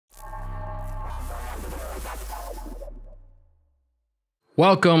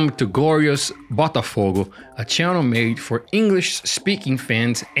Welcome to Glorious Botafogo, a channel made for English-speaking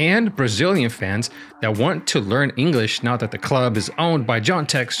fans and Brazilian fans that want to learn English now that the club is owned by John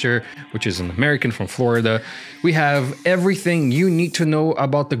Texter, which is an American from Florida. We have everything you need to know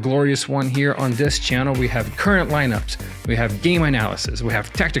about the Glorious One here on this channel. We have current lineups, we have game analysis, we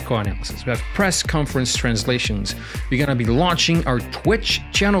have tactical analysis, we have press conference translations. We're going to be launching our Twitch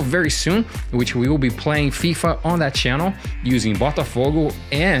channel very soon, in which we will be playing FIFA on that channel using Botafogo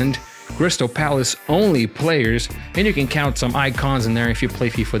and Crystal Palace only players, and you can count some icons in there. If you play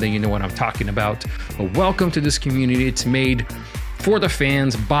FIFA, then you know what I'm talking about. But welcome to this community. It's made for the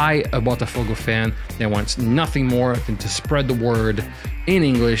fans by a Botafogo fan that wants nothing more than to spread the word in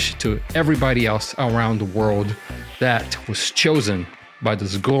English to everybody else around the world that was chosen by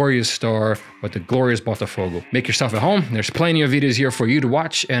this glorious star, by the glorious Botafogo. Make yourself at home. There's plenty of videos here for you to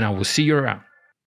watch, and I will see you around.